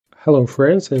Hello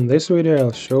friends, in this video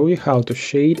I'll show you how to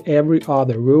shade every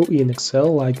other row in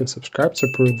Excel. Like and subscribe,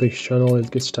 support this channel. Let's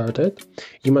get started.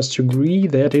 You must agree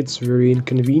that it's very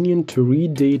inconvenient to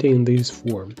read data in this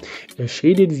form. A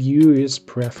shaded view is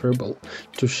preferable.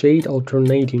 To shade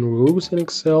alternating rows in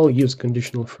Excel, use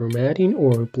conditional formatting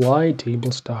or apply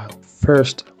table style.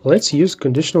 First, let's use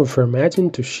conditional formatting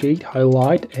to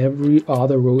highlight every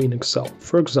other row in Excel.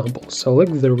 For example,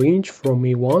 select the range from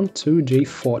A1 to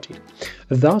J40.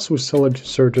 Thus, we select a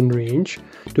certain range.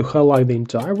 To highlight the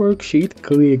entire worksheet,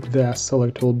 click the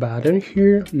Select All button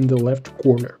here in the left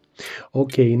corner.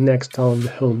 Okay, next on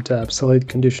the Home tab, select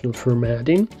Conditional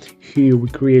Formatting. Here we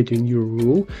create a new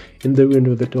rule. In the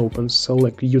window that opens,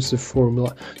 select Use a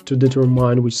formula to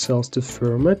determine which cells to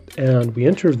format, and we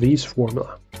enter this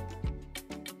formula.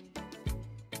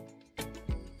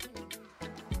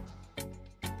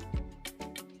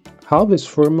 How this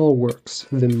formula works: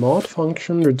 the mod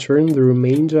function returns the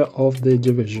remainder of the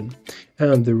division,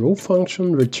 and the row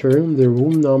function returns the row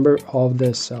number of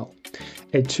the cell.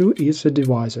 A 2 is a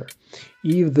divisor.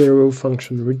 If the row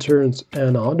function returns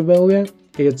an odd value,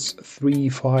 it's 3,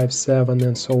 5, 7,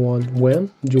 and so on. When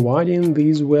dividing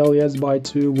these values by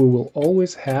 2, we will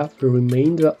always have a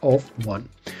remainder of 1,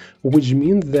 which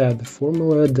means that the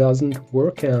formula doesn't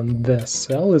work and the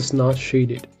cell is not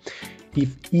shaded.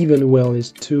 If even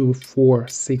values 2, 4,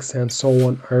 6, and so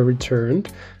on are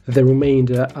returned, the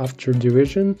remainder after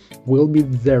division will be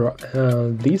 0,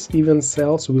 and these even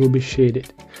cells will be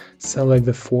shaded. Select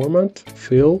the format,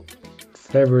 fill,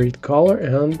 favorite color,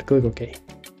 and click OK.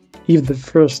 If the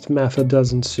first method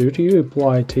doesn't suit you,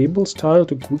 apply table style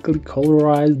to quickly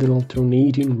colorize the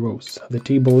alternating rows. The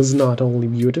table is not only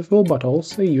beautiful but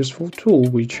also a useful tool,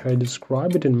 which I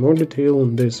describe it in more detail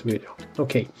in this video.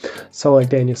 Okay,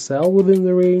 select any cell within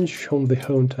the range. On the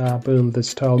Home tab in the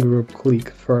Style group,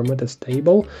 click Format as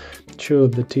Table.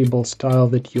 Choose the table style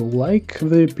that you like.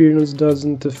 The appearance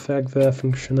doesn't affect the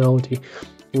functionality.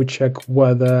 We check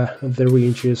whether the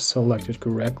range is selected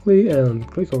correctly and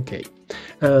click OK.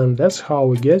 And that's how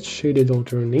we get shaded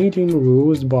alternating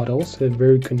rows, but also a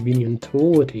very convenient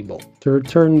tool, a table. To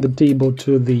return the table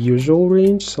to the usual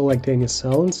range, select any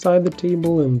cell inside the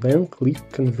table and then click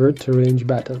Convert to Range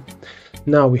button.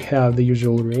 Now we have the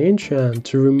usual range, and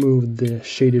to remove the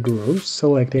shaded rows,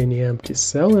 select any empty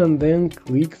cell and then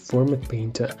click Format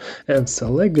Painter and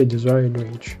select the desired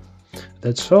range.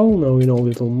 That's all. Now we know a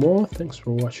little more. Thanks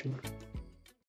for watching.